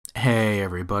Hey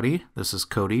everybody, this is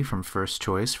Cody from First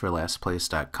Choice for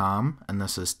LastPlace.com, and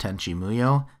this is Tenchi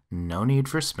Muyo, No Need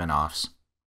for Spin-Offs.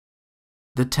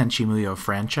 The Tenchi Muyo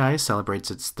franchise celebrates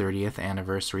its 30th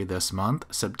anniversary this month,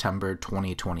 September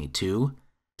 2022.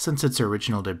 Since its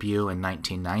original debut in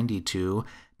 1992,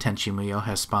 Tenchi Muyo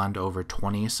has spawned over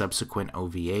 20 subsequent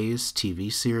OVAs,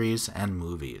 TV series, and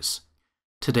movies.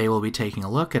 Today we'll be taking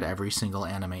a look at every single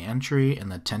anime entry in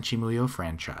the Tenchi Muyo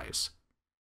franchise.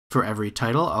 For every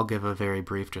title, I'll give a very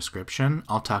brief description,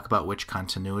 I'll talk about which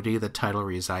continuity the title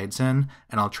resides in,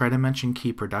 and I'll try to mention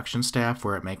key production staff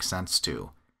where it makes sense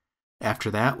to.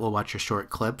 After that, we'll watch a short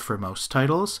clip for most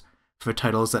titles. For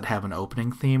titles that have an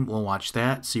opening theme, we'll watch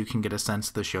that so you can get a sense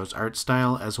of the show's art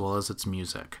style as well as its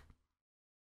music.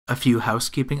 A few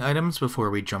housekeeping items before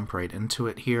we jump right into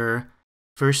it here.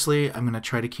 Firstly, I'm going to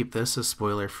try to keep this as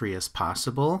spoiler-free as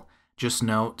possible. Just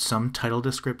note, some title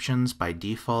descriptions by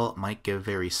default might give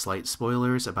very slight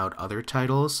spoilers about other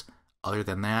titles. Other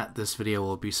than that, this video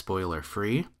will be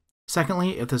spoiler-free.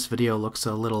 Secondly, if this video looks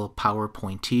a little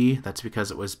PowerPoint-y, that's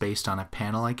because it was based on a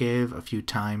panel I gave a few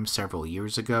times several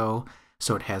years ago,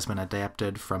 so it has been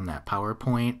adapted from that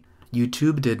PowerPoint.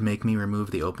 YouTube did make me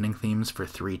remove the opening themes for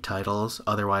 3 titles,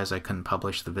 otherwise I couldn't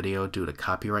publish the video due to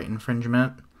copyright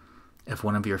infringement. If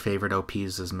one of your favorite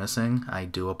OPs is missing, I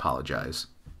do apologize.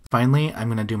 Finally, I'm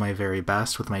going to do my very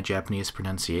best with my Japanese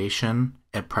pronunciation.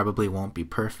 It probably won't be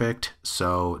perfect,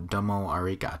 so domo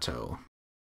arigato.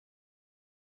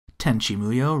 Tenchi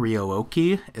Muyo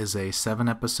Ryo-Ohki is a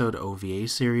 7-episode OVA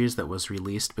series that was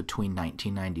released between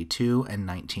 1992 and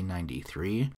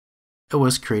 1993. It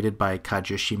was created by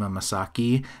Kazushima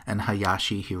Masaki and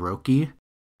Hayashi Hiroki.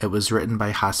 It was written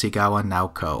by Hasegawa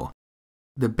Naoko.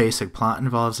 The basic plot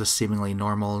involves a seemingly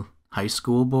normal high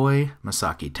school boy,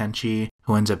 Masaki Tenchi,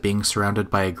 who ends up being surrounded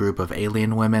by a group of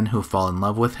alien women who fall in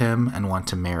love with him and want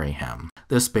to marry him.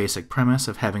 This basic premise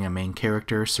of having a main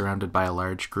character surrounded by a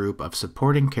large group of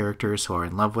supporting characters who are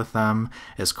in love with them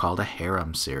is called a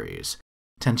harem series.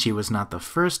 Tenchi was not the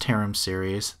first harem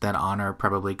series. That honor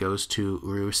probably goes to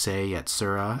Urusei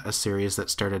Yatsura, a series that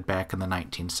started back in the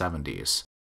 1970s.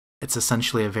 It's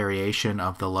essentially a variation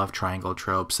of the love triangle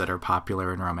tropes that are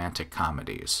popular in romantic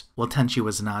comedies. While Tenchi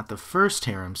was not the first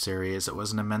harem series, it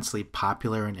was an immensely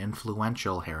popular and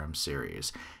influential harem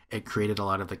series. It created a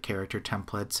lot of the character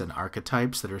templates and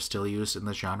archetypes that are still used in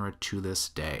the genre to this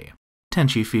day.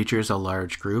 Tenchi features a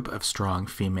large group of strong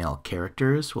female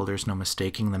characters. While there's no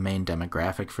mistaking the main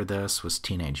demographic for this was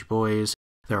teenage boys,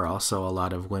 there are also a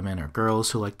lot of women or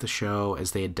girls who like the show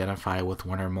as they identify with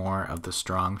one or more of the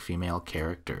strong female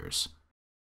characters.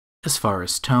 As far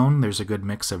as tone, there's a good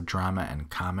mix of drama and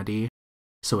comedy,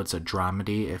 so it's a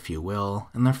dramedy if you will.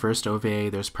 In the first OVA,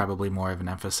 there's probably more of an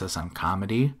emphasis on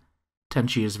comedy.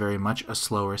 Tenchi is very much a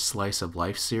slower slice of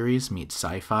life series meets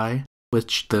sci-fi,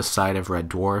 which this side of Red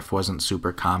Dwarf wasn't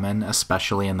super common,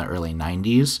 especially in the early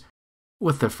 90s.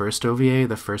 With the first OVA,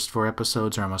 the first 4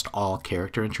 episodes are almost all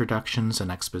character introductions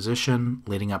and exposition,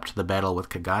 leading up to the battle with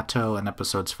Kagato in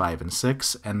episodes 5 and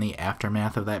 6, and the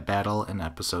aftermath of that battle in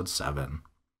episode 7.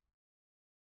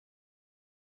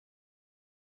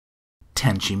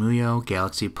 Tenchi Muyo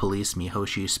Galaxy Police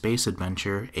Mihoshi Space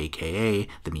Adventure, aka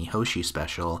the Mihoshi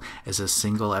Special, is a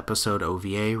single-episode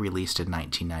OVA released in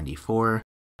 1994.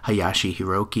 Hayashi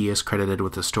Hiroki is credited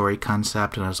with the story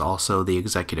concept and is also the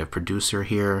executive producer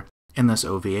here. In this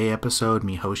OVA episode,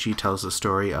 Mihoshi tells the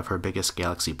story of her biggest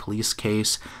Galaxy Police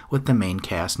case, with the main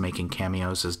cast making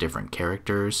cameos as different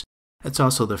characters. It's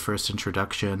also the first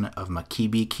introduction of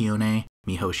Makibi Kiyone,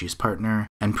 Mihoshi's partner,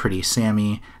 and Pretty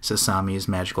Sammy, Sasami's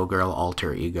magical girl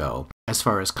alter ego. As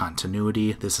far as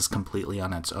continuity, this is completely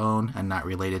on its own and not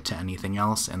related to anything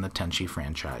else in the Tenchi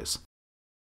franchise.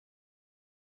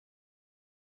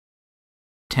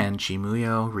 Tenchi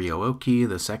Muyo Ryo-Ohki,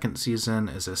 the second season,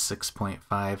 is a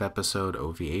 6.5 episode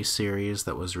OVA series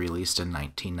that was released in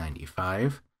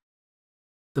 1995.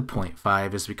 The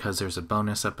 0.5 is because there's a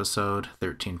bonus episode,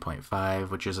 13.5,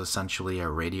 which is essentially a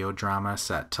radio drama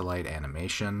set to light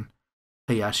animation.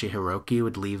 Hayashi Hiroki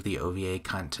would leave the OVA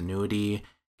continuity,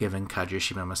 giving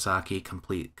Kazushima Masaki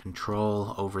complete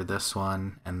control over this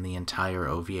one and the entire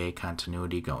OVA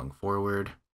continuity going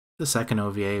forward. The second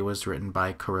OVA was written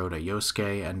by Kuroda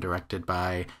Yosuke and directed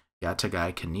by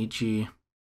Yatagai Kenichi.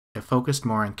 It focused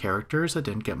more on characters that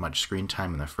didn't get much screen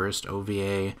time in the first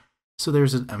OVA, so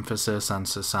there's an emphasis on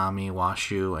Sasami,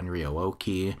 Washu, and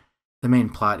Ryo-Ohki. The main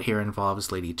plot here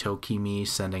involves Lady Tokimi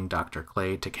sending Dr.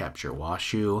 Clay to capture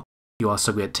Washu. You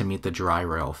also get to meet the Jirai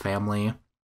royal family.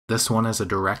 This one is a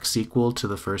direct sequel to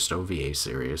the first OVA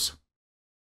series.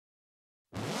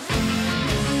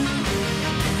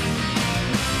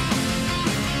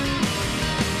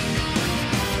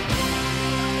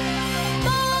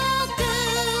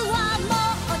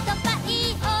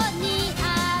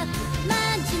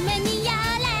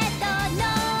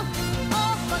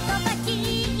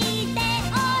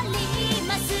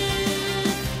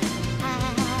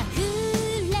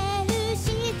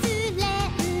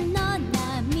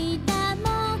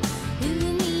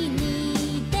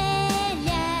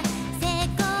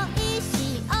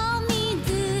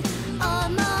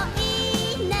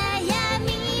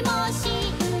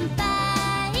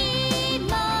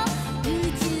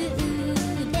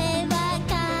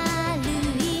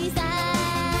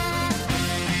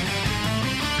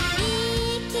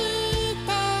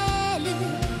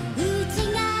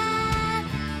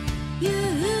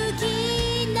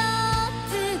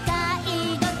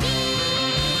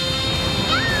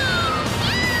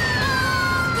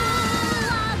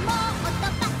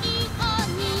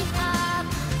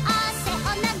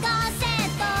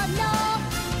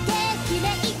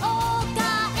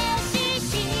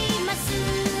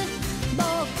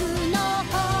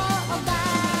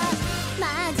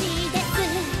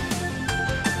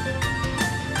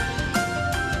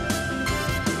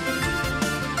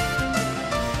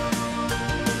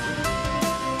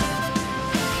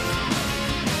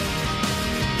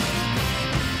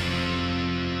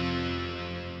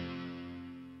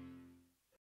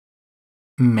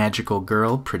 Magical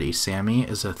Girl Pretty Sammy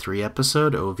is a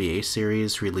 3-episode OVA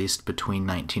series released between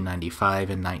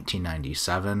 1995 and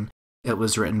 1997. It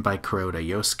was written by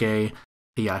Ryo-Ohki.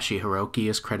 Hayashi Hiroki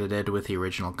is credited with the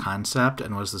original concept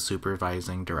and was the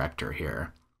supervising director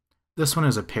here. This one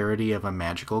is a parody of a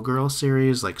Magical Girl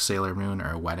series like Sailor Moon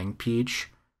or Wedding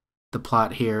Peach. The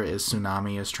plot here is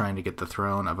Tsunami is trying to get the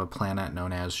throne of a planet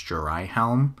known as Jirai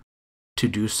Helm. To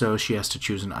do so, she has to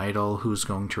choose an idol who's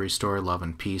going to restore love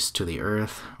and peace to the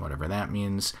earth, whatever that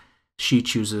means. She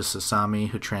chooses Sasami,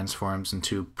 who transforms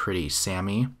into Pretty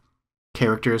Sammy.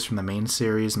 Characters from the main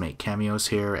series make cameos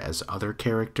here as other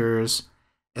characters.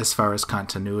 As far as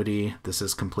continuity, this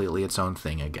is completely its own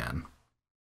thing again.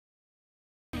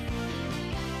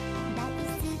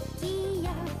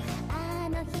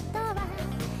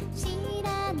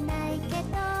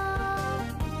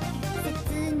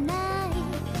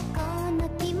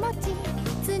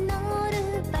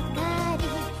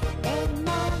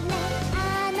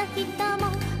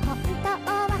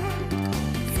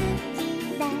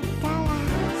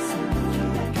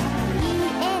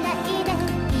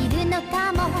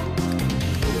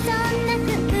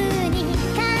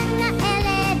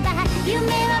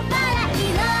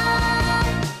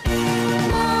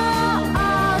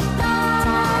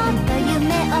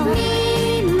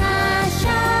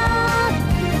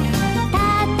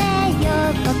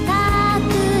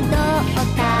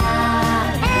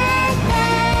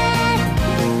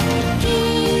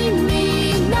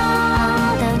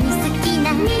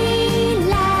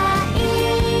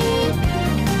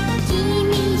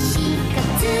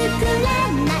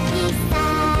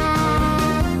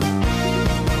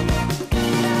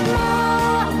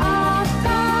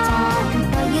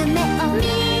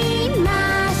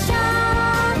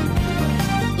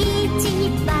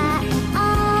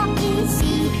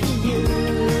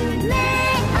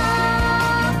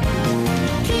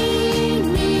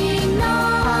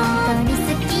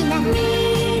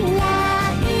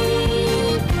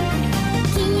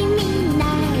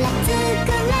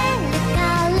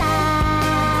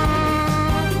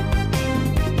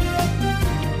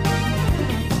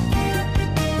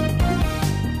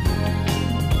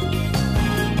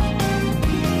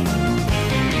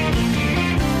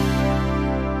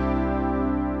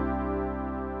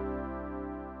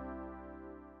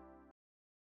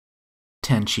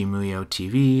 Tenchi Muyo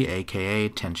TV, aka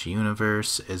Tenchi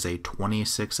Universe, is a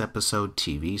 26-episode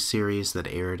TV series that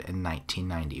aired in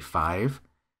 1995.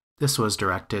 This was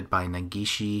directed by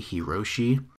Nagishi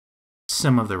Hiroshi.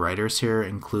 Some of the writers here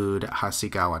include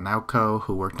Hasegawa Naoko,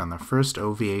 who worked on the first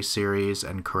OVA series,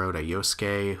 and Kuroda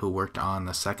Yosuke, who worked on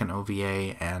the second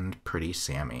OVA and Pretty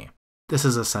Sammy. This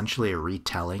is essentially a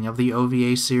retelling of the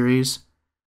OVA series.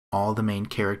 All the main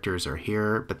characters are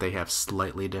here, but they have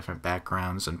slightly different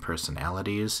backgrounds and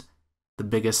personalities. The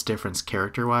biggest difference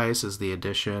character-wise is the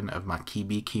addition of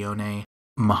Makibi Kiyone,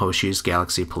 Mahoshi's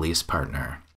Galaxy Police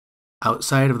partner.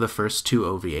 Outside of the first 2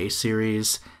 OVA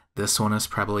series, this one is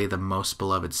probably the most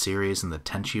beloved series in the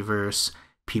Tenchiverse.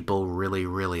 People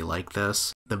really like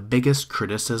this. The biggest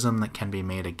criticism that can be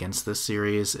made against this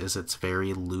series is its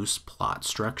very loose plot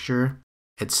structure.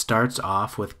 It starts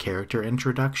off with character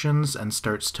introductions and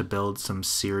starts to build some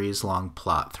series-long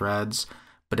plot threads,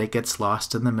 but it gets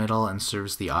lost in the middle and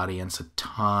serves the audience a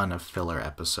ton of filler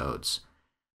episodes.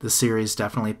 The series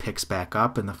definitely picks back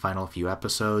up in the final few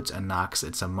episodes and knocks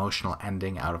its emotional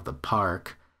ending out of the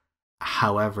park.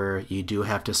 However, you do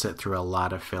have to sit through a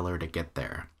lot of filler to get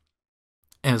there.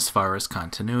 As far as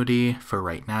continuity, for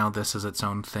right now this is its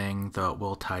own thing, though it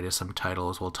will tie to some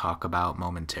titles we'll talk about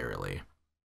momentarily.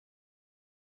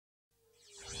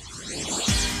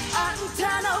 あん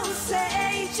たのせ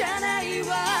いじゃない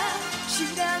わ知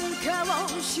らん顔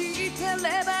してれ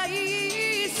ば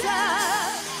いいさ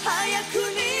早く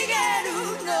逃げる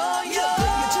のよ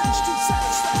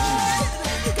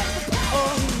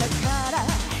女から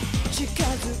近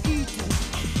づいて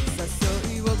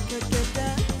誘いをかけた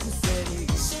くせに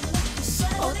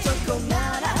男な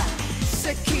ら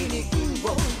責任を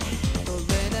取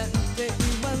れなんて言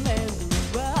われる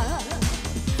わ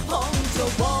本当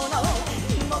の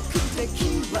目的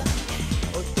は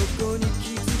男に気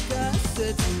づか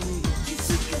せずに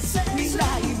未来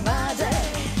まで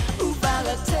奪われ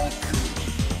てく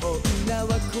女は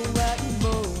怖いも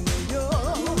のよ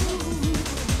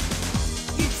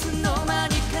いつの間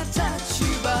にか立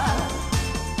場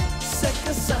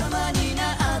逆さまにな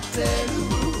ってる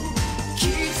気づ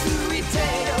いてよ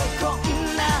こん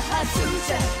なはず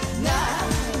じゃない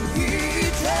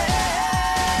で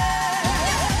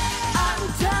あん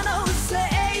たのせ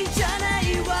いじゃない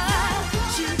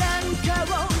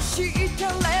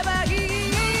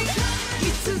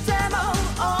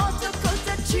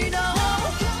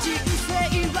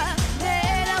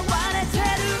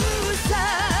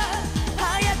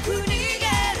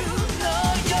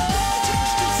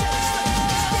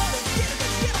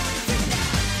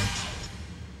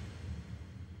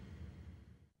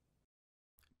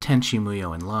Tenchi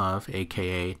Muyo in Love,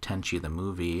 aka Tenchi the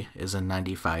Movie, is a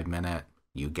 95-minute,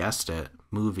 you guessed it,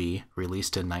 movie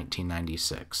released in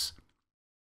 1996.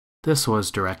 This was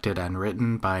directed and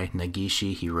written by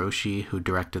Nagishi Hiroshi, who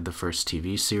directed the first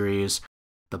TV series.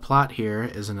 The plot here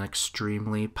is an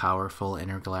extremely powerful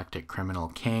intergalactic criminal,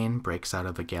 Kane, breaks out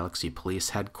of the Galaxy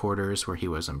Police headquarters where he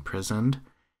was imprisoned.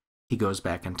 He goes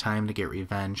back in time to get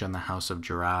revenge on the House of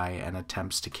Jirai and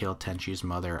attempts to kill Tenchi's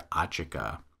mother,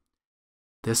 Achika.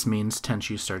 This means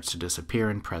Tenchi starts to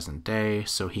disappear in present day,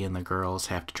 so he and the girls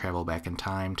have to travel back in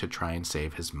time to try and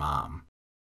save his mom.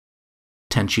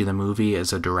 Tenchi the Movie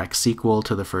is a direct sequel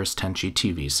to the first Tenchi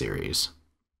TV series.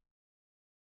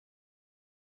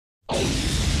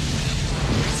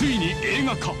 ついに映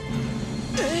画化。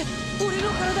俺の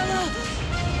体が。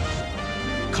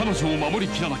彼女を守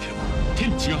りきらなければ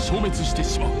天地が消滅して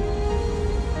しまう。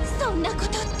そんなこと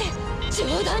って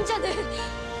冗談じゃね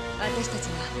え。私たち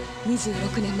が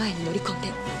26年前に乗り込んで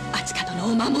アチカ殿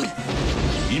を守る。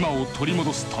今を取り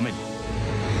戻すために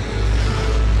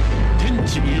天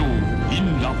地無用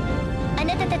in love。あ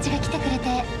なたたちが来てくれ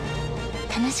て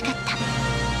楽しかった。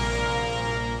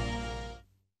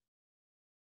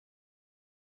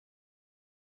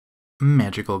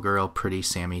Magical Girl Pretty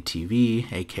Sammy TV,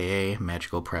 aka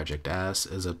Magical Project S,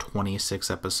 is a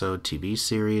 26-episode TV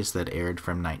series that aired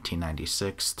from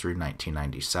 1996 through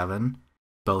 1997.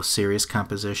 Both series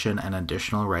composition and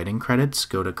additional writing credits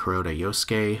go to Kuroda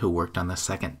Yosuke, who worked on the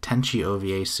second Tenchi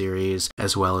OVA series,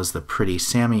 as well as the Pretty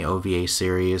Sammy OVA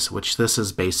series, which this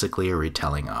is basically a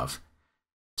retelling of.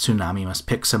 Tsunami must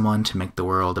pick someone to make the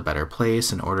world a better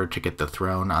place in order to get the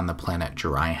throne on the planet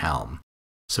Jirai Helm.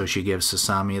 So she gives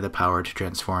Sasami the power to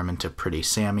transform into Pretty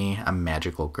Sammy, a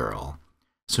magical girl.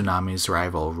 Tsunami's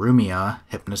rival Rumia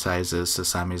hypnotizes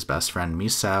Sasami's best friend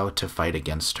Misao to fight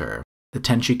against her. The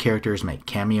Tenchi characters make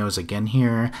cameos again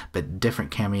here, but different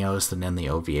cameos than in the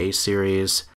OVA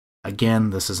series. Again,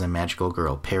 this is a magical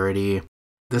girl parody.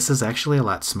 This is actually a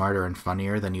lot smarter and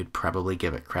funnier than you'd probably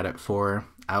give it credit for.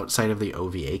 Outside of the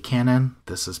OVA canon,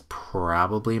 this is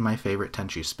probably my favorite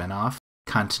Tenchi spinoff.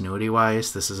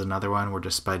 Continuity-wise, this is another one where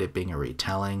despite it being a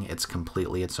retelling, it's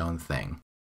completely its own thing.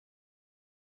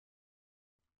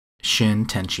 Shin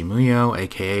Tenchi Muyo,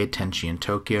 aka Tenchi in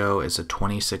Tokyo, is a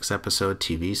 26-episode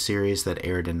TV series that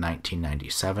aired in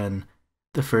 1997.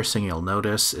 The first thing you'll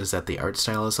notice is that the art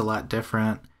style is a lot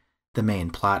different. The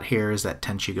main plot here is that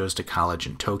Tenchi goes to college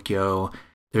in Tokyo.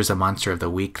 There's a Monster of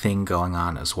the Week thing going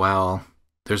on as well.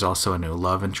 There's also a new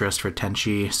love interest for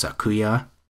Tenchi, Sakuya.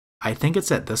 I think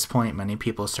it's at this point many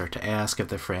people start to ask if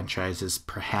the franchise is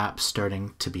perhaps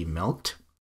starting to be milked.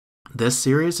 This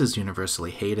series is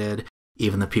universally hated.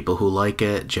 Even the people who like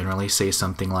it generally say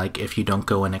something like, if you don't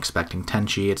go in expecting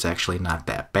Tenchi, it's actually not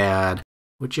that bad,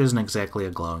 which isn't exactly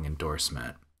a glowing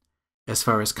endorsement. As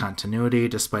far as continuity,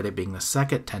 despite it being the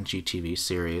second Tenchi TV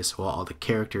series, while all the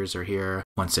characters are here,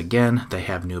 once again, they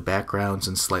have new backgrounds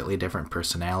and slightly different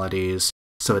personalities,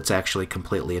 so it's actually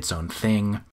completely its own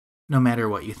thing. No matter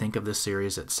what you think of the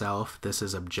series itself, this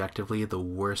is objectively the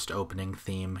worst opening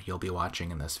theme you'll be watching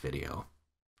in this video.「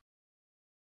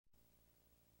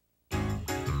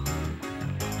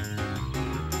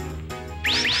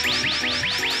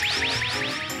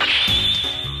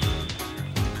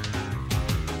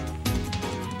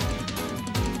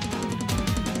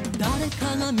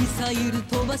ミサイル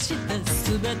飛ばして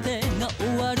全てが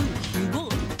終わる日を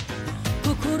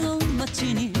心待ち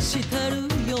にして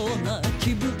るような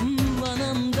気分は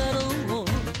なんだろう」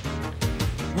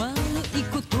「悪い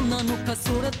ことなのか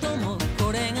それとも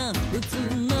これが普通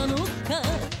なのか」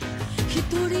「一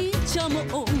人じゃも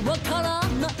うわから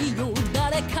ないよ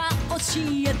誰か教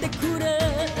えてくれ」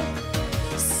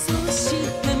「そ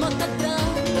してまた大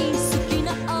好き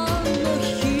なあの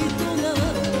人が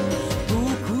遠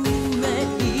くへ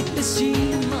行ってし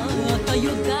まった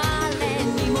よ」「誰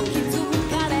にも気づ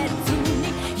かれずに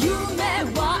夢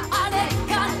はあれ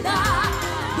から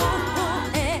ど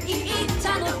こへ行った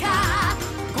のか」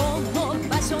「この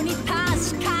場所に確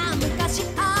か昔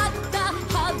あった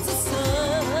はずさ」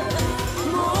「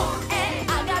燃え上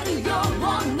がるよう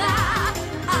な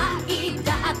愛だ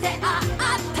ってあっ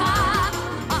た」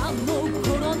「あの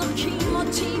頃の気持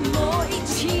ちもう一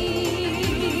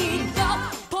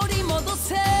度取り戻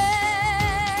せ」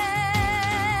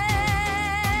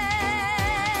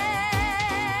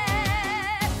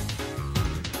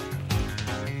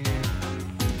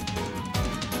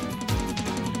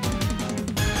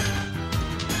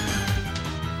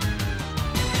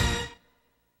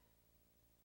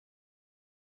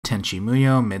Tenchi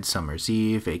Muyo Midsummer's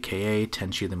Eve, aka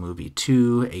Tenchi the Movie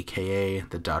 2, aka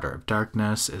The Daughter of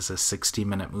Darkness, is a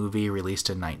 60-minute movie released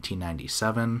in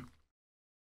 1997.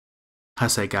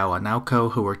 Hasegawa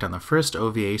Naoko, who worked on the first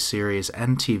OVA series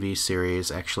and TV series,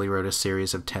 actually wrote a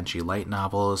series of Tenchi light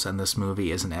novels, and this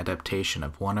movie is an adaptation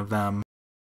of one of them.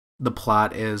 The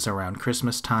plot is around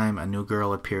Christmas time, a new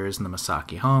girl appears in the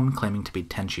Masaki home, claiming to be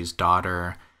Tenchi's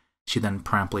daughter. She then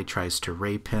promptly tries to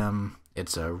rape him.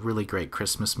 It's a really great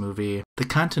Christmas movie. The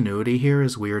continuity here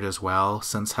is weird as well.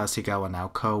 Since Hasegawa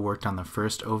Naoko worked on the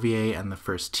first OVA and the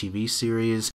first TV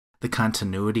series, the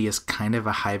continuity is kind of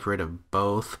a hybrid of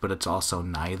both, but it's also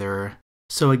neither.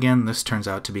 So again, this turns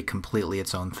out to be completely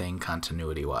its own thing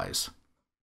continuity-wise.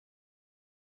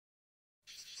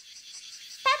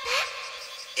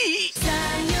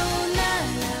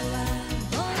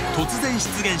 突然出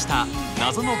現した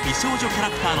謎の美少女キャラ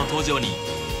クターの登場に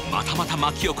またまた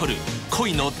巻き起こる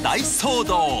恋の大騒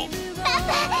動。パ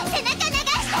パ、背中流し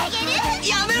てあげる。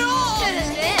やめろ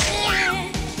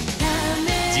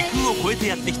時空を超えて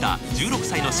やってきた16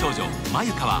歳の少女ま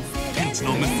ゆかは天智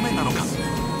の娘なのか。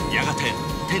やがて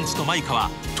天智とまゆか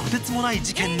はとてつもない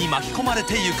事件に巻き込まれ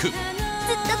てゆく。ずっ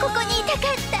とここにいたか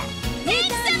った。天智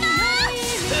様。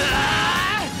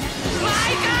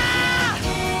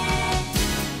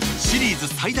シリーズ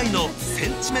最大のセ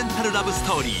ンチメンタルラブス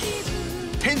トーリ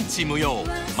ー「天地無用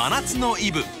真夏の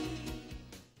イブ」。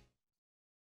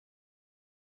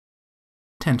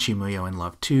Tenchi Muyo in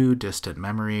Love 2 Distant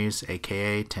Memories,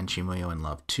 aka Tenchi Muyo in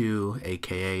Love 2,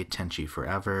 aka Tenchi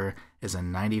Forever, is a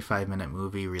 95-minute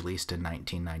movie released in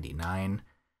 1999.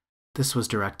 This was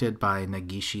directed by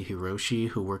Negishi Hiroshi,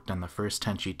 who worked on the first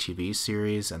Tenchi TV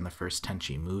series and the first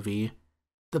Tenchi movie.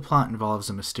 The plot involves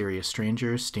a mysterious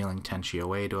stranger stealing Tenchi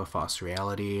away to a false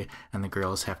reality, and the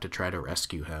girls have to try to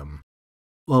rescue him.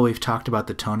 While we've talked about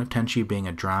the tone of Tenchi being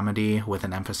a dramedy with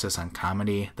an emphasis on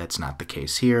comedy, that's not the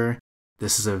case here.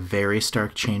 This is a very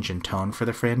stark change in tone for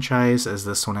the franchise, as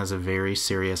this one has a very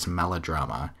serious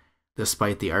melodrama.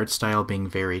 Despite the art style being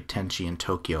very Tenchi and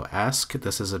Tokyo-esque,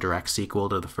 this is a direct sequel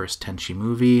to the first Tenchi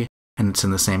movie, and it's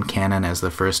in the same canon as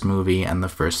the first movie and the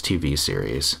first TV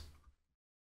series.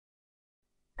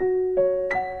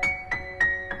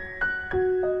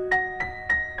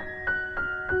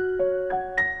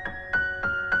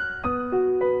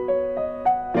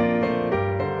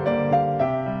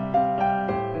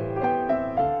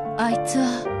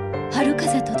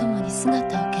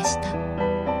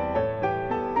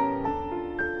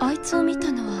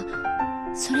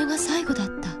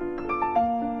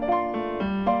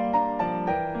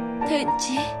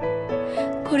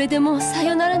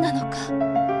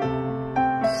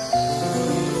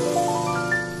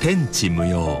 Tenchi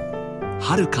Muyo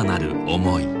遥かなる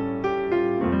思い。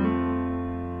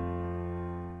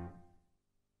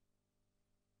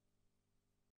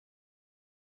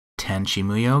Tenchi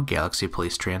Muyo Galaxy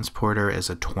Police Transporter is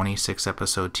a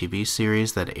 26-episode TV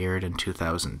series that aired in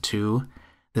 2002.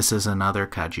 This is another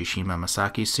Kajishima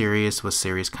Masaki series with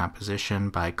series composition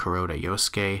by Kuroda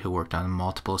Yosuke, who worked on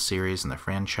multiple series in the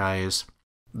franchise.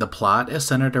 The plot is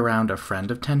centered around a friend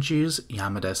of Tenchi's,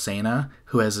 Yamada Sena,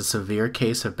 who has a severe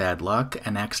case of bad luck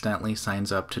and accidentally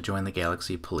signs up to join the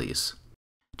Galaxy Police.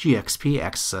 GXP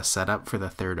acts as a setup for the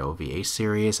third OVA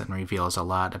series and reveals a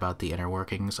lot about the inner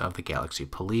workings of the Galaxy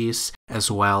Police, as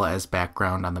well as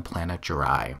background on the planet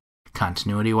Jirai.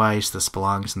 Continuity-wise, this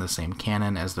belongs in the same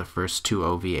canon as the first two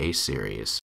OVA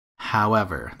series.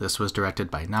 However, this was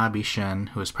directed by Nabishin,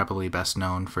 who is probably best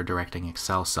known for directing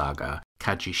Excel Saga.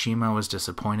 Kajishima was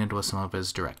disappointed with some of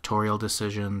his directorial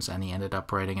decisions, and he ended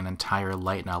up writing an entire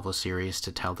light novel series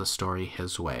to tell the story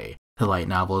his way. The light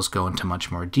novels go into much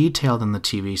more detail than the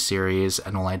TV series,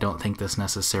 and while I don't think this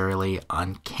necessarily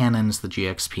uncanons the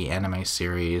GXP anime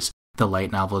series, the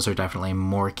light novels are definitely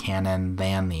more canon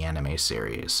than the anime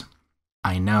series.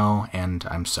 I know, and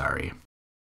I'm sorry.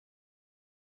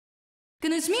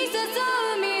 悲しみ誘う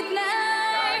Midnight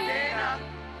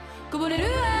こぼれる愛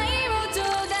をちょう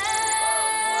だい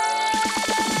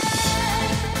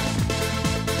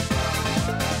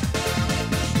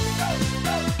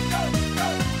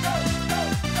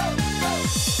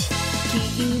黄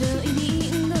色いリ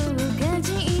ンゴをか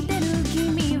じってる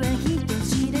君は人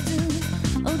知れず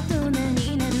大人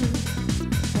になる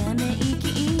ため息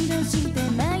出して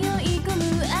迷い込む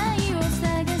愛を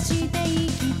探して生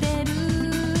きてる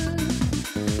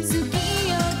好き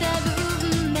よ多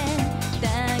分ねだ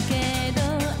けど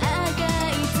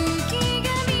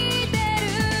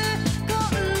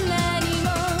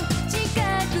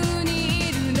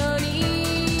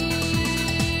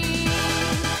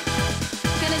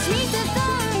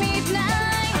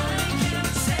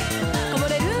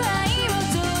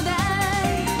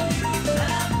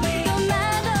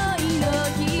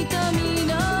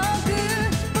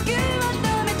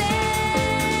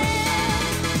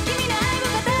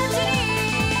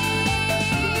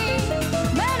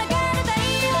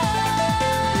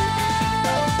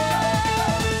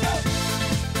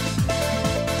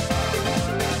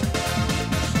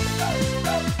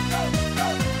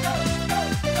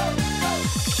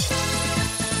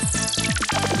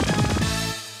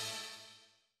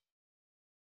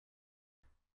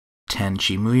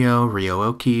Tenchi Muyo,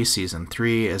 Ryo-Ohki Season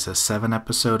 3 is a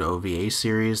 7-episode OVA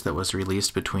series that was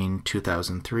released between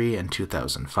 2003 and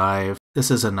 2005.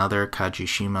 This is another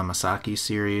Kajishima Masaki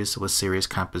series with series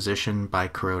composition by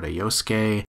Kuroda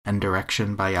Yosuke and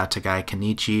direction by Yatagai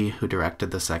Kenichi, who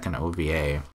directed the second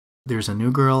OVA. There's a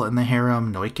new girl in the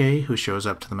harem, Noike, who shows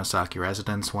up to the Masaki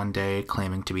residence one day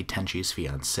claiming to be Tenchi's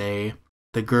fiancée.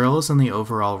 The girls and the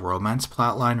overall romance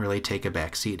plotline really take a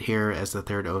backseat here, as the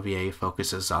third OVA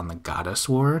focuses on the Goddess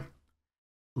War.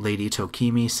 Lady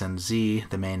Tokimi sends Z,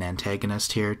 the main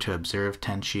antagonist here, to observe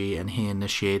Tenchi, and he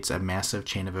initiates a massive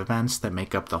chain of events that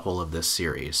make up the whole of this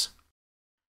series.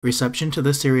 Reception to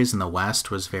this series in the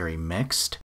West was very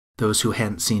mixed. Those who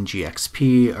hadn't seen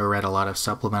GXP or read a lot of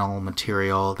supplemental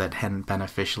material that hadn't been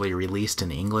officially released in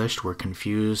English were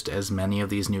confused, as many of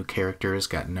these new characters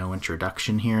got no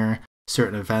introduction here.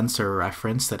 Certain events are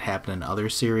referenced that happen in other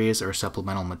series or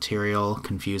supplemental material,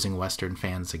 confusing Western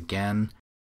fans again.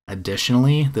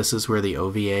 Additionally, this is where the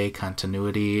OVA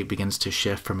continuity begins to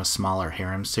shift from a smaller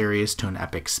harem series to an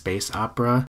epic space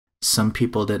opera. Some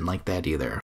people didn't like that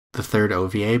either. The third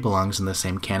OVA belongs in the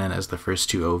same canon as the first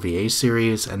two OVA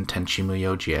series and Tenchi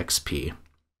Muyo GXP.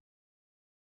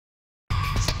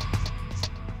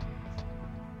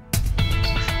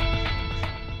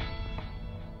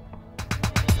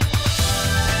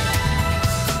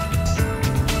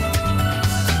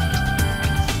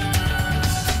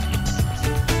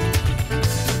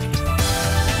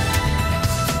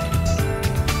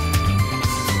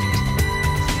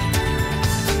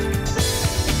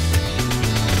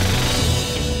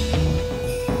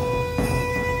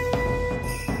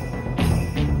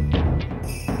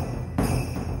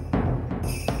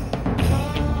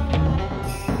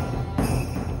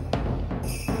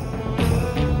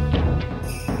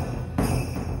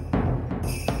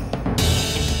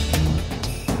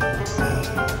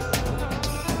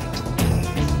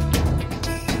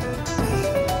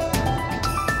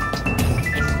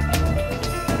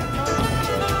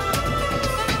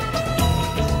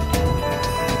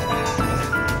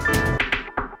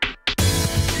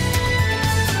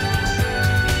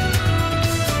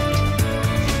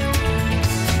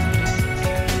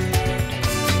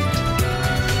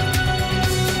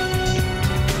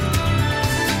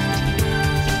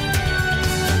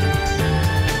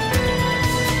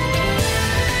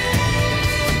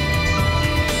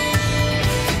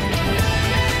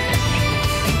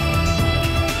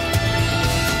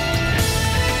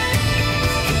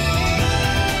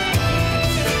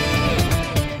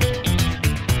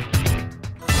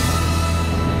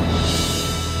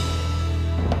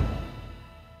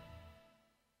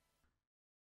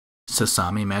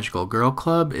 Sasami Magical Girl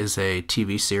Club is a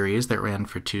TV series that ran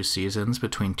for 2 seasons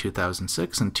between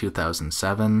 2006 and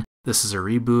 2007. This is a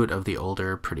reboot of the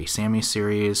older Pretty Sammy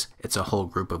series. It's a whole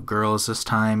group of girls this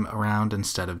time around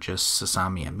instead of just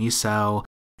Sasami and Misao.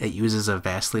 It uses a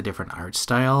vastly different art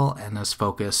style and is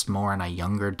focused more on a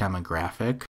younger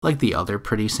demographic. Like the other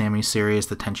Pretty Sammy series,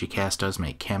 the Tenchi cast does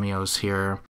make cameos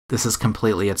here. This is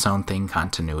completely its own thing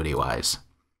continuity-wise.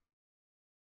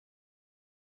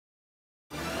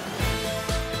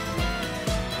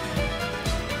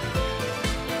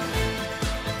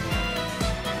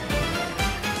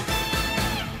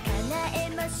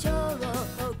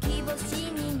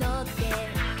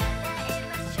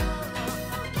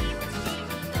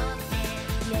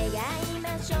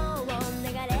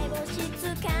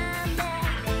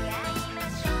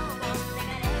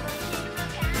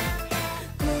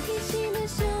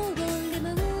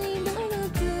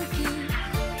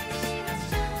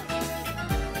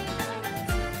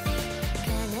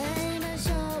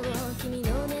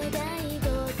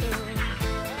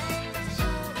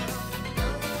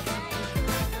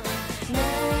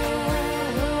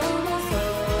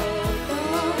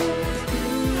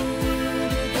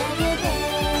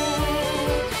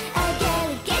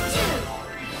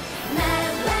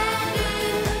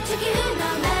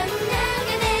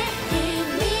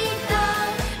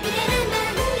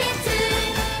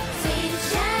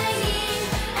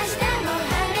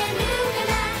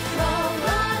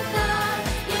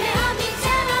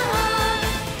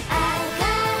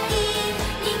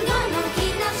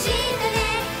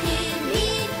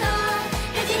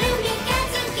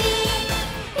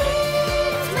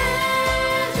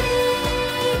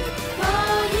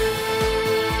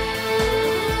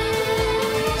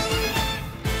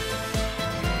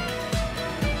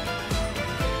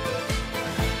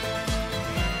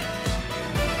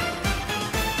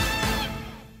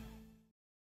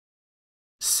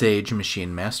 Sage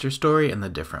Machine Master Story in the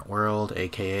Different World,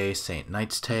 aka Saint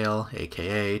Knight's Tale,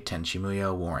 aka Tenchi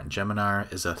Muyo War in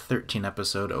Geminar, is a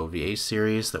 13-episode OVA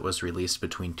series that was released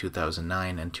between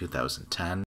 2009 and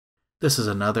 2010. This is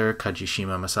another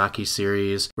Kajishima Masaki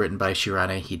series, written by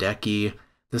Shirane Hideki.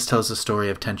 This tells the story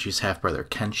of Tenchi's half-brother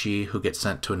Kenshi, who gets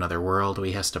sent to another world where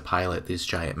he has to pilot these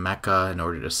giant mecha in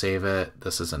order to save it.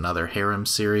 This is another harem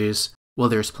series. While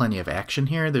there's plenty of action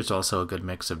here, there's also a good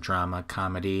mix of drama,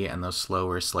 comedy, and those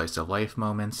slower slice-of-life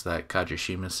moments that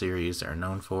Kajishima series are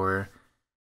known for.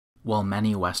 While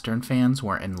many Western fans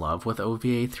weren't in love with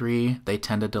OVA 3, they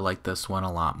tended to like this one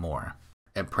a lot more.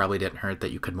 It probably didn't hurt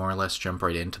that you could more or less jump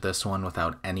right into this one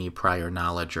without any prior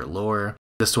knowledge or lore.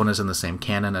 This one is in the same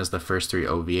canon as the first 3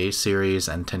 OVA series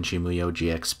and Tenchi Muyo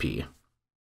GXP.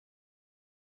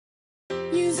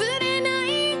 譲れな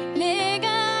い願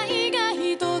いが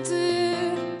一つ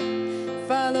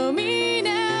Follow me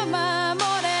now 守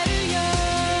れるよ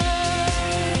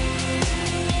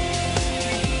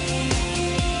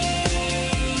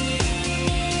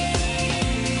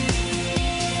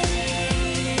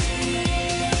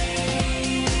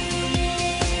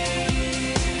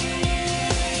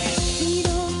拾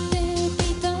ってき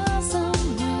たさ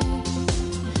ね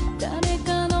誰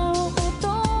かの落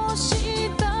とし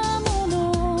たもの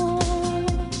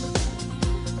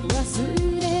忘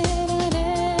れられ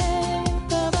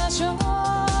た場所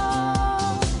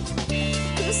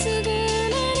くすぐら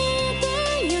れて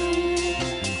よ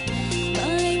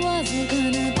My わずか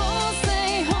な母性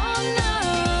本能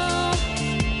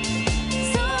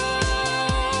そう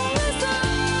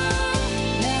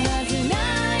なはずな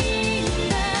いん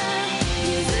だ 譲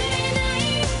れない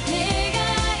願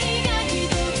いが一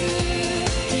つ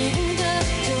みんな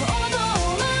ちょうど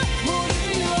守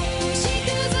るよ 星屑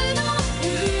の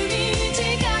海誓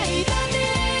い立て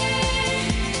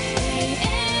永遠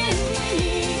に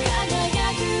輝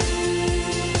く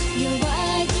弱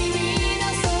い君の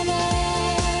そば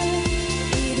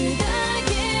いるだけ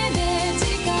で力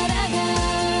が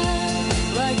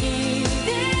湧き出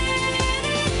る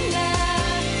んだ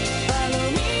Follow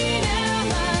me now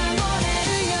守れる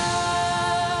よ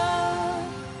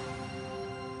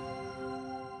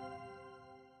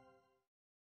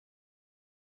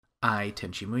I,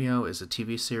 Tenchi Muyo is a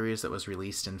TV series that was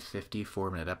released in 50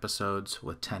 4-minute episodes,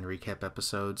 with 10 recap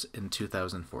episodes, in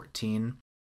 2014.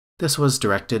 This was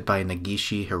directed by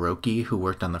Negishi Hiroki, who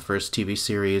worked on the first TV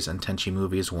series and Tenchi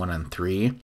movies 1 and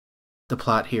 3. The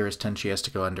plot here is Tenchi has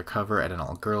to go undercover at an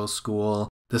all-girls school.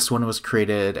 This one was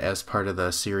created as part of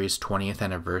the series' 20th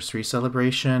anniversary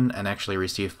celebration and actually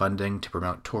received funding to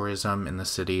promote tourism in the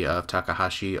city of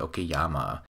Takahashi,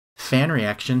 Okayama. Fan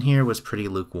reaction here was pretty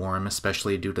lukewarm,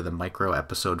 especially due to the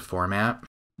micro-episode format.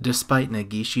 Despite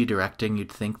Negishi directing,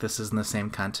 you'd think this is in the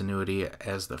same continuity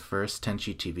as the first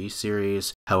Tenchi TV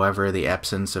series. However, the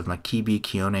absence of Makibi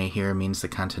Kiyone here means the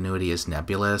continuity is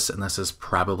nebulous, and this is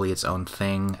probably its own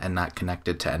thing and not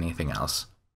connected to anything else.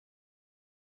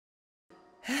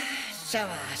 シャワ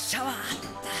ーシャワー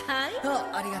はい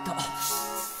ありがとう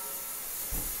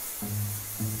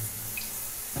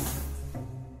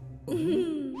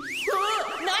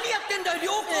何やってんだよ涼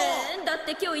子だっ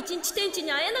て今日一日天地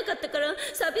に会えなかったから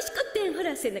寂しくってほ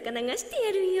ら背中流して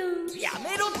やるよや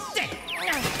めろって遠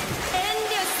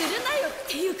慮するなよっ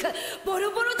ていうかボ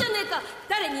ロボロじゃねえか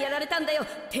誰にやられたんだよ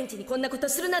天地にこんなこと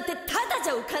するなんてただじ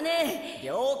ゃおかねえ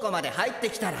涼子まで入って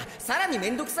きたらさらにめ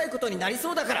んどくさいことになり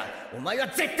そうだからお前は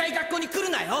絶対学校に来る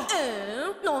なよなんだ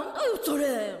よそ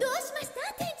れどうしました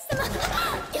天地様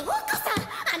涼子さん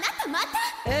あなたまた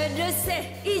うるせ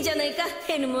えいいじゃないか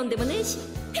減るもんでもねえし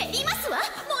減りますわも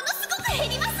のすごく減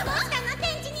りますわどうしたの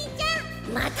天地兄ちゃ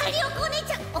んまた涼子お姉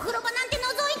ちゃんお風呂場なんて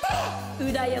覗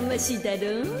いて羨ましいだろ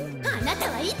あな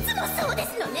たはいつもそうで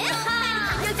すのね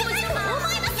はあよちよちと思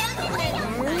いません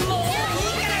もういいからみん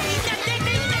な出てってく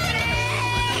れ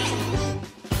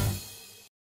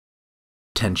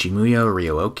Tenchi Muyo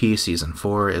Ryo-Ohki Season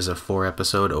 4 is a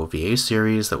 4-episode OVA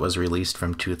series that was released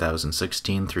from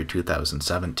 2016 through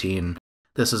 2017.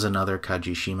 This is another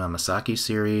Kajishima Masaki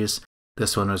series.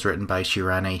 This one was written by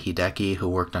Shirane Hideki, who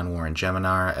worked on War in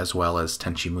Geminar, as well as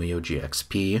Tenchi Muyo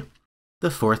GXP. The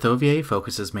 4th OVA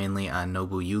focuses mainly on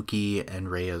Nobuyuki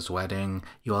and Reia's wedding.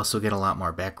 You also get a lot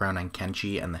more background on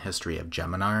Kenshi and the history of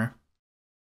Geminar.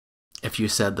 If you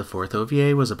said the 4th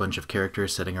OVA was a bunch of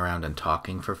characters sitting around and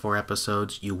talking for 4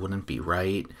 episodes, you wouldn't be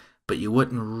right, but you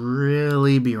wouldn't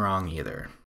really be wrong either.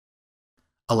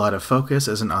 A lot of focus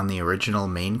isn't on the original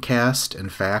main cast. In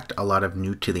fact, a lot of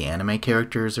new-to-the-anime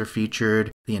characters are featured.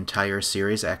 The entire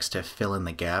series acts to fill in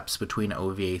the gaps between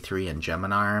OVA 3 and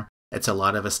Geminar. It's a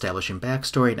lot of establishing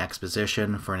backstory and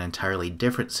exposition for an entirely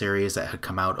different series that had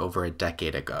come out over a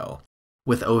decade ago.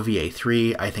 With OVA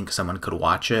 3, I think someone could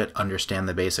watch it, understand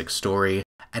the basic story,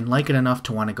 and like it enough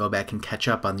to want to go back and catch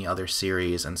up on the other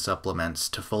series and supplements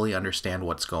to fully understand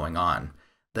what's going on.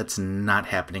 That's not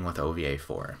happening with OVA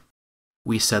 4.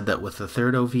 We said that with the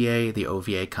third OVA, the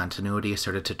OVA continuity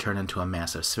started to turn into a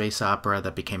massive space opera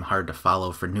that became hard to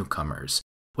follow for newcomers.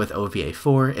 With OVA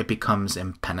 4, it becomes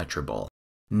impenetrable.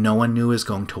 No one new is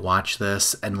going to watch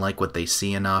this and like what they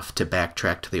see enough to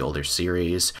backtrack to the older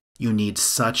series. You need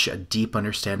such a deep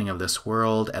understanding of this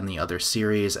world and the other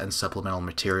series and supplemental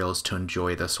materials to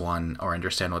enjoy this one or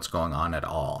understand what's going on at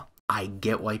all. I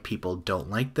get why people don't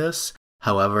like this.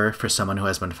 However, for someone who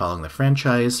has been following the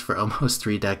franchise for almost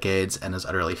 3 decades and is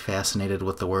utterly fascinated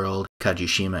with the world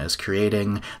Kajishima is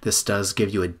creating, this does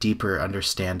give you a deeper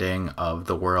understanding of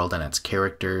the world and its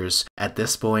characters. At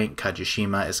this point,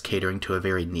 Kajishima is catering to a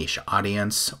very niche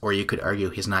audience, or you could argue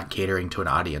he's not catering to an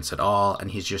audience at all, and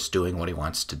he's just doing what he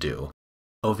wants to do.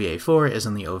 OVA 4 is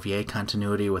in the OVA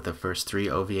continuity with the first 3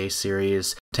 OVA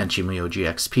series, Tenchi Muyo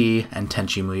GXP and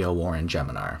Tenchi Muyo War in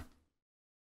Geminar.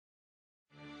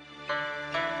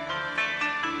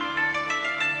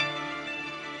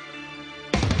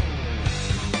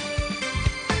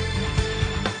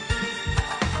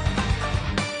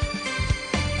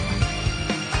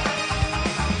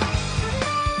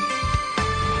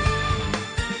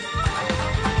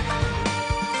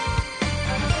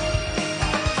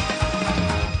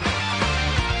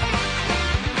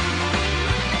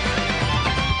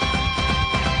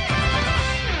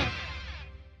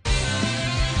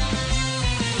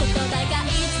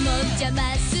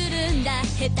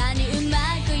 下手にうま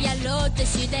くやろうと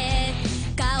して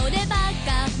顔でばっ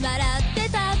か笑って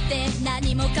たって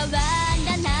何も変わ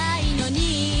らないの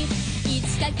にい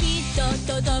つかきっと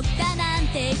届くかなん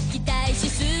て期待し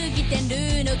すぎて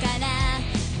るのかな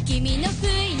君の不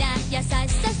意な優し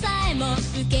ささえも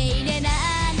受け入れら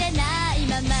れない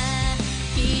まま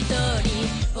一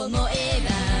人思え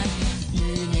ば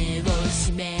胸を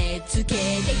締め付け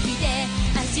てきて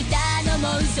明日の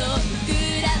妄想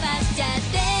膨らましちゃっ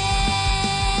て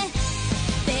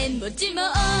天持ちも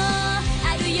あ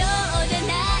るようで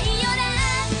ないよな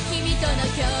君との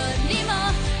距離も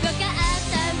分かっ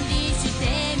たふりして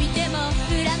みても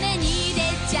裏目に出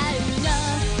ちゃうの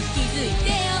気づいて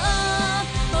よ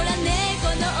ほらねこ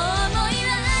の想い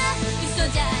は嘘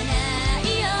じゃない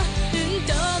ようん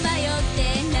と迷って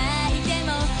泣いても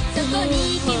そこに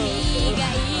君が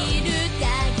いるだ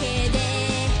けで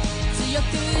強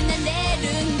くなれる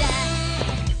んだ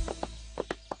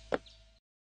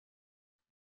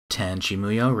Tenchi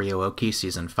Muyo Ryo-Ohki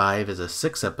Season 5 is a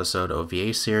 6-episode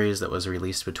OVA series that was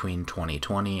released between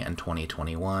 2020 and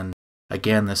 2021.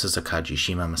 Again, this is a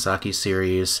Kajishima Masaki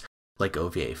series. Like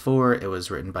OVA 4, it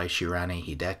was written by Shirane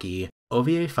Hideki.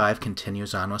 OVA 5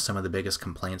 continues on with some of the biggest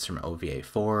complaints from OVA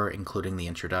 4, including the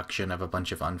introduction of a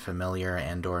bunch of unfamiliar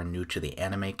and/or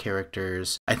new-to-the-anime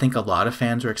characters. I think a lot of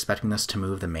fans were expecting this to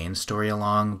move the main story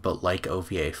along, but like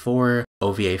OVA 4,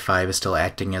 OVA 5 is still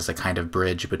acting as a kind of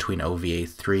bridge between OVA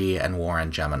 3 and War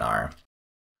in Geminar.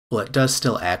 While it does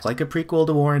still act like a prequel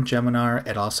to War in Geminar,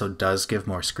 it also does give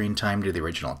more screen time to the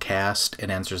original cast. It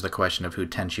answers the question of who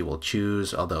Tenchi will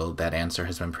choose, although that answer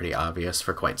has been pretty obvious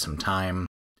for quite some time.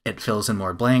 It fills in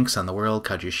more blanks on the world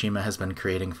Kajishima has been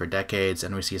creating for decades,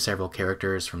 and we see several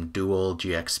characters from Duel,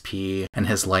 GXP, and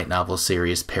his light novel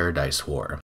series Paradise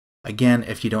War. Again,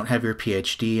 if you don't have your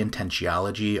PhD in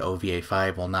Tenchiology, OVA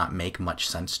 5 will not make much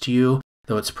sense to you,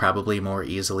 though it's probably more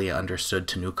easily understood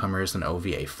to newcomers than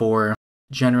OVA 4.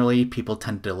 Generally, people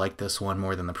tend to like this one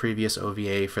more than the previous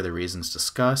OVA for the reasons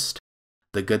discussed.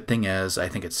 The good thing is, I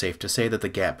think it's safe to say that the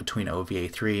gap between OVA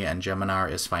 3 and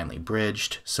Geminar is finally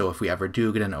bridged, so if we ever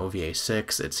do get an OVA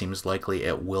 6, it seems likely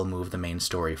it will move the main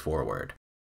story forward.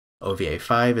 OVA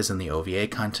 5 is in the OVA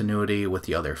continuity with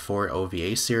the other 4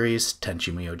 OVA series,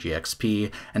 Tenchi Muyo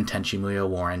GXP and Tenchi Muyo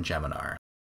War in Geminar.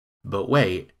 But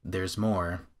wait, there's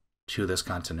more to this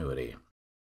continuity.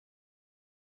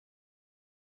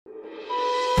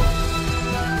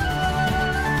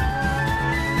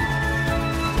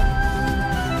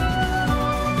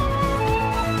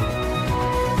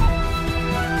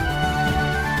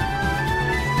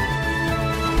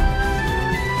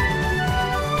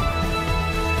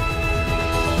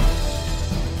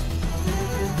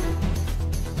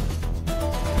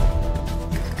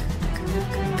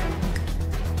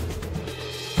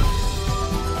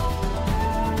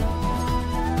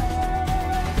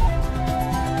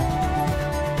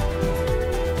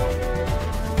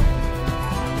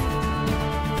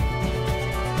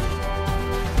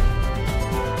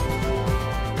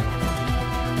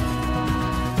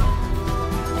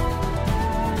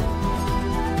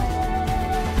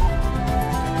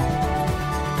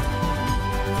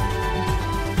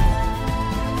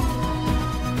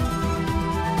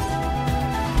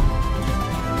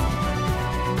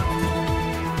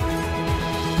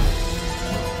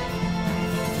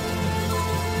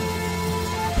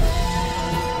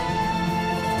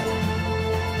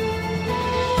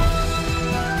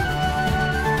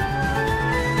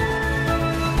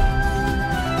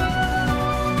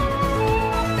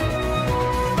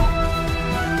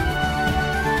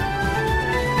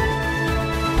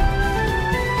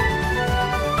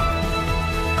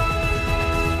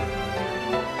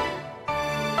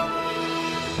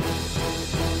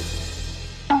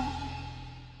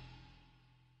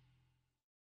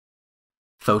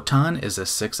 Photon is a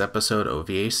 6-episode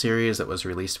OVA series that was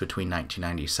released between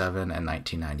 1997 and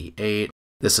 1998.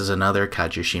 This is another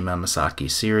Kazushima Masaki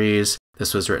series.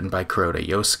 This was written by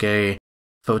Ryo-Ohki.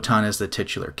 Photon is the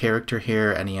titular character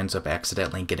here, and he ends up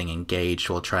accidentally getting engaged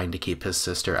while trying to keep his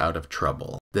sister out of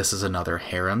trouble. This is another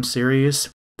harem series.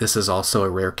 This is also a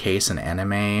rare case in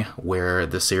anime where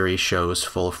the series shows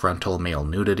full frontal male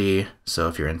nudity, so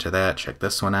if you're into that, check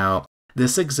this one out.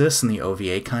 This exists in the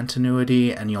OVA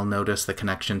continuity, and you'll notice the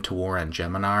connection to War on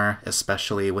Geminar,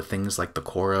 especially with things like the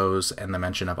Koros and the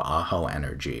mention of Aho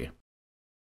energy.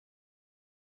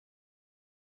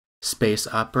 Space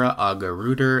Opera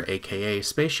Agaruder, aka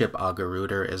Spaceship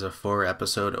Agaruder, is a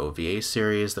 4-episode OVA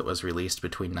series that was released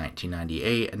between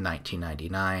 1998 and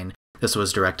 1999. This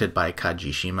was directed by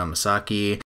Kazushima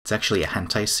Masaki. It's actually a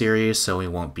hentai series, so we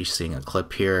won't be seeing a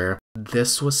clip here.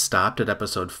 This was stopped at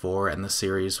episode 4 and the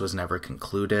series was never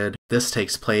concluded. This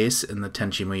takes place in the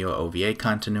Tenchi Muyo OVA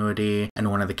continuity,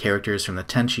 and one of the characters from the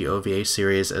Tenchi OVA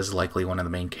series is likely one of the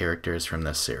main characters from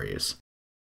this series.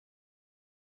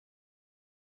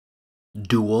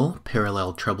 Duel,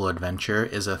 Parallel Trouble Adventure,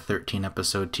 is a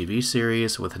 13-episode TV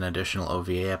series with an additional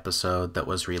OVA episode that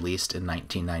was released in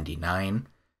 1999.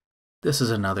 This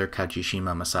is another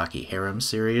Kazushima Masaki harem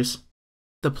series.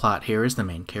 The plot here is the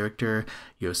main character,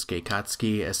 Yosuke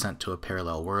Katsuki, is sent to a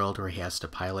parallel world where he has to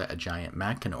pilot a giant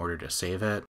mech in order to save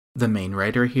it. The main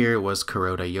writer here was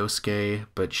Kuroda Yosuke,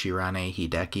 but Shirane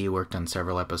Hideki worked on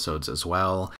several episodes as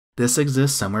well. This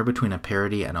exists somewhere between a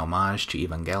parody and homage to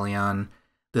Evangelion.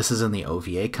 This is in the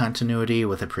OVA continuity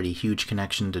with a pretty huge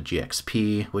connection to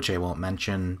GXP, which I won't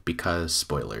mention because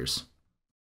spoilers.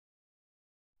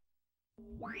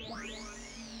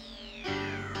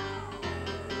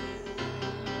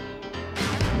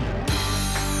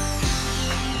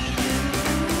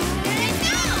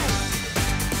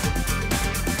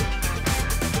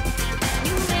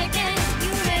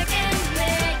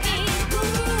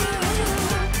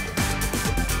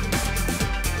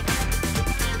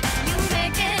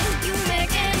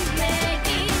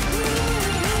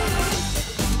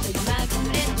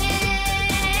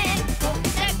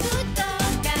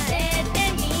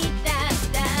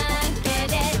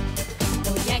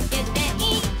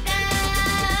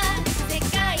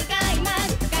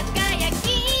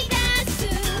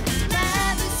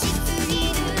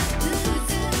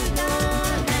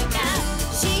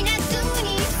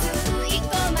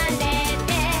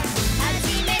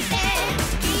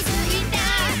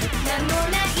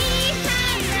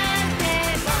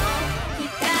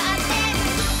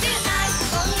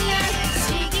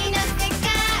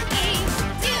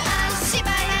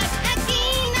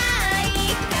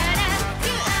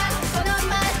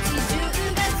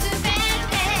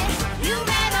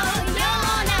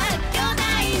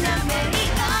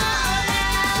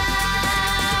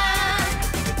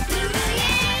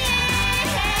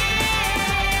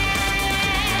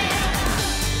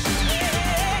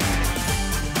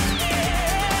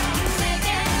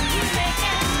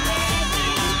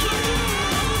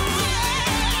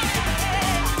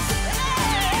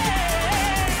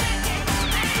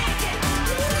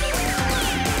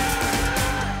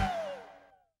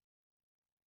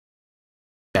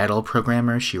 Battle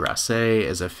Programmer Shirase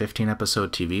is a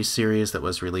 15-episode TV series that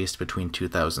was released between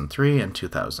 2003 and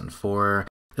 2004.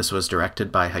 This was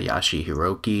directed by Hayashi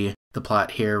Hiroki. The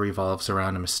plot here revolves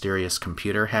around a mysterious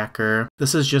computer hacker.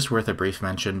 This is just worth a brief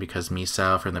mention because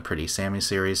Misao from the Pretty Sammy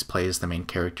series plays the main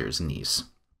character's niece.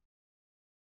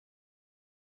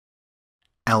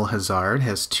 El Hazard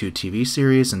has 2 TV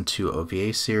series and 2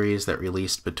 OVA series that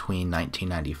released between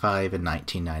 1995 and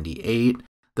 1998.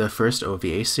 The first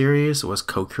OVA series was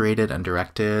co-created and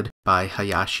directed by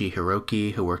Hayashi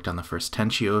Hiroki, who worked on the first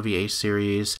Tenchi OVA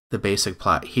series. The basic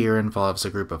plot here involves a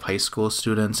group of high school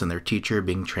students and their teacher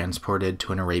being transported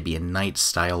to an Arabian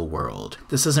Nights-style world.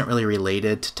 This isn't really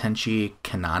related to Tenchi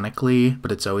canonically,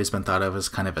 but it's always been thought of as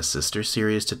kind of a sister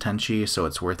series to Tenchi, so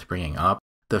it's worth bringing up.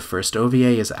 The first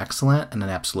OVA is excellent and an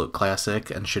absolute classic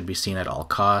and should be seen at all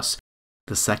costs.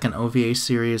 The second OVA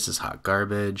series is hot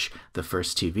garbage. The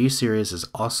first TV series is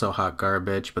also hot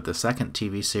garbage, but the second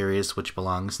TV series, which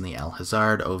belongs in the El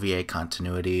Hazard OVA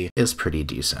continuity, is pretty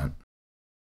decent.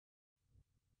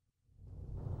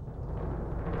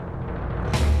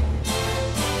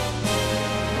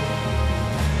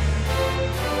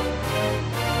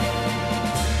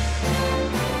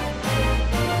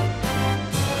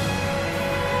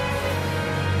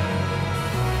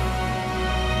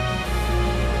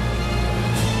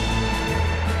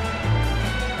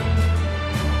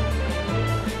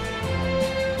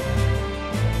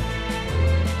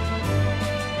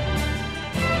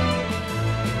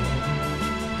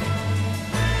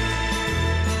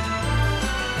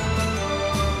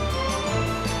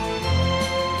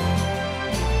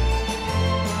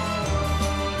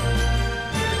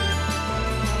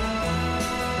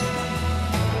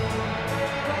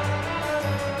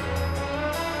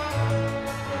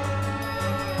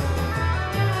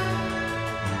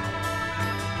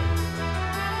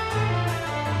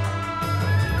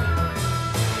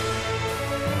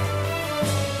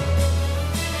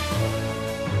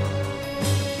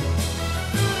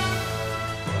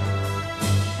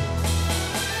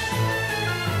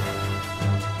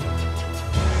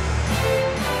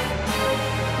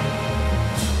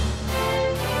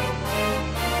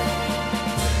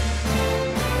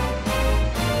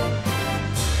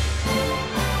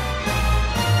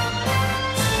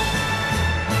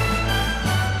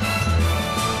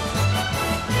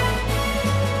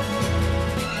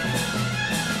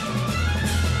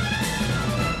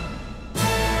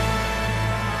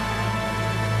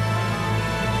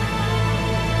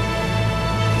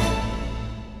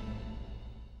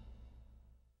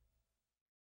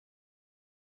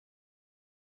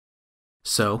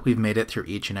 So, we've made it through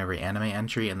each and every anime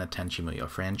entry in the Tenchi Muyo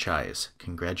franchise.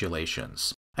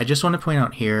 Congratulations. I just want to point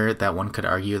out here that one could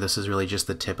argue this is really just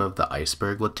the tip of the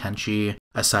iceberg with Tenchi.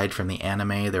 Aside from the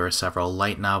anime, there were several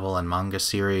light novel and manga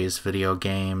series, video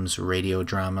games, radio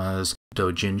dramas,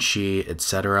 doujinshi,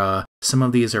 etc. Some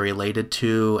of these are related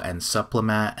to and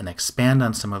supplement and expand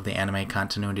on some of the anime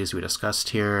continuities we discussed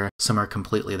here. Some are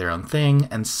completely their own thing,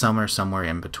 and some are somewhere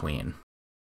in between.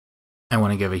 I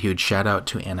want to give a huge shout out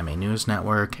to Anime News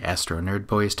Network, Astro Nerd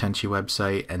Boy's Tenchi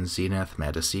website, and Zenith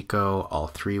Madasico. All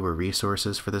three were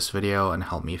resources for this video and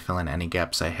helped me fill in any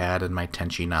gaps I had in my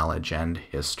Tenchi knowledge and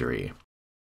history.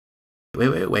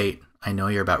 Wait. I know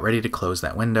you're about ready to close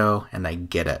that window, and I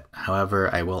get it. However,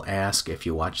 I will ask, if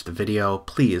you watch the video,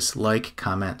 please like,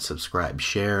 comment, subscribe,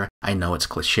 share. I know it's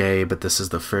cliche, but this is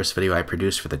the first video I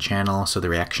produced for the channel, so the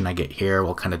reaction I get here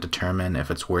will kind of determine if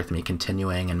it's worth me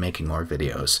continuing and making more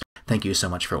videos. Thank you so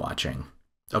much for watching.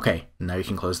 Okay, now you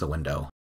can close the window.